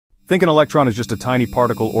Think an electron is just a tiny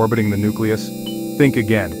particle orbiting the nucleus? Think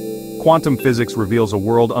again. Quantum physics reveals a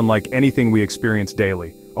world unlike anything we experience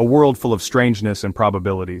daily, a world full of strangeness and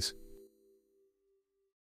probabilities.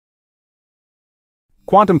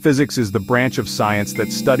 Quantum physics is the branch of science that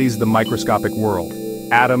studies the microscopic world,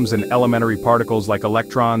 atoms and elementary particles like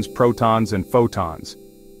electrons, protons, and photons.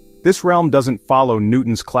 This realm doesn't follow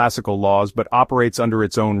Newton's classical laws but operates under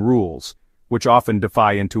its own rules, which often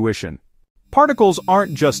defy intuition. Particles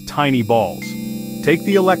aren't just tiny balls. Take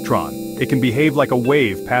the electron. It can behave like a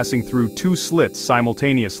wave passing through two slits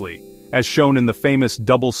simultaneously, as shown in the famous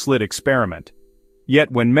double-slit experiment.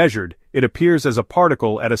 Yet when measured, it appears as a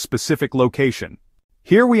particle at a specific location.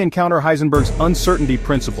 Here we encounter Heisenberg's uncertainty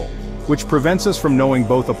principle, which prevents us from knowing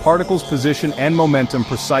both a particle's position and momentum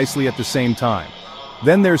precisely at the same time.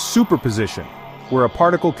 Then there's superposition, where a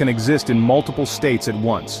particle can exist in multiple states at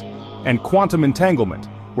once, and quantum entanglement,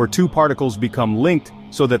 where two particles become linked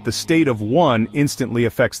so that the state of one instantly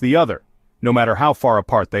affects the other, no matter how far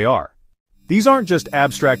apart they are. These aren't just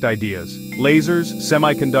abstract ideas. Lasers,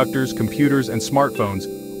 semiconductors, computers, and smartphones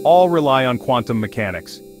all rely on quantum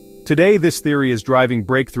mechanics. Today, this theory is driving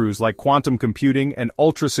breakthroughs like quantum computing and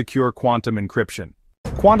ultra-secure quantum encryption.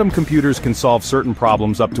 Quantum computers can solve certain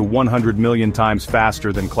problems up to 100 million times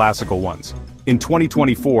faster than classical ones. In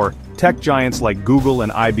 2024, tech giants like Google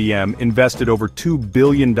and IBM invested over $2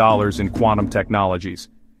 billion in quantum technologies.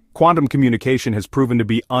 Quantum communication has proven to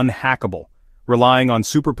be unhackable, relying on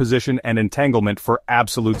superposition and entanglement for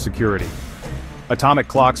absolute security. Atomic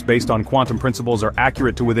clocks based on quantum principles are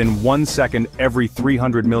accurate to within 1 second every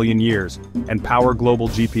 300 million years, and power global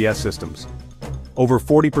GPS systems. Over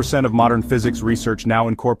 40% of modern physics research now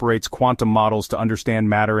incorporates quantum models to understand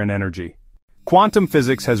matter and energy. Quantum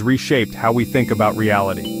physics has reshaped how we think about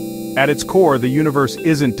reality. At its core, the universe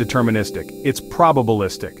isn't deterministic, it's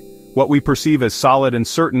probabilistic. What we perceive as solid and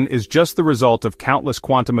certain is just the result of countless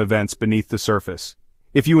quantum events beneath the surface.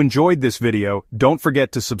 If you enjoyed this video, don't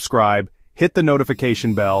forget to subscribe, hit the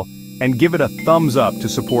notification bell, and give it a thumbs up to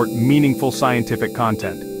support meaningful scientific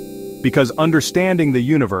content. Because understanding the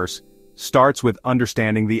universe starts with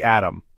understanding the atom.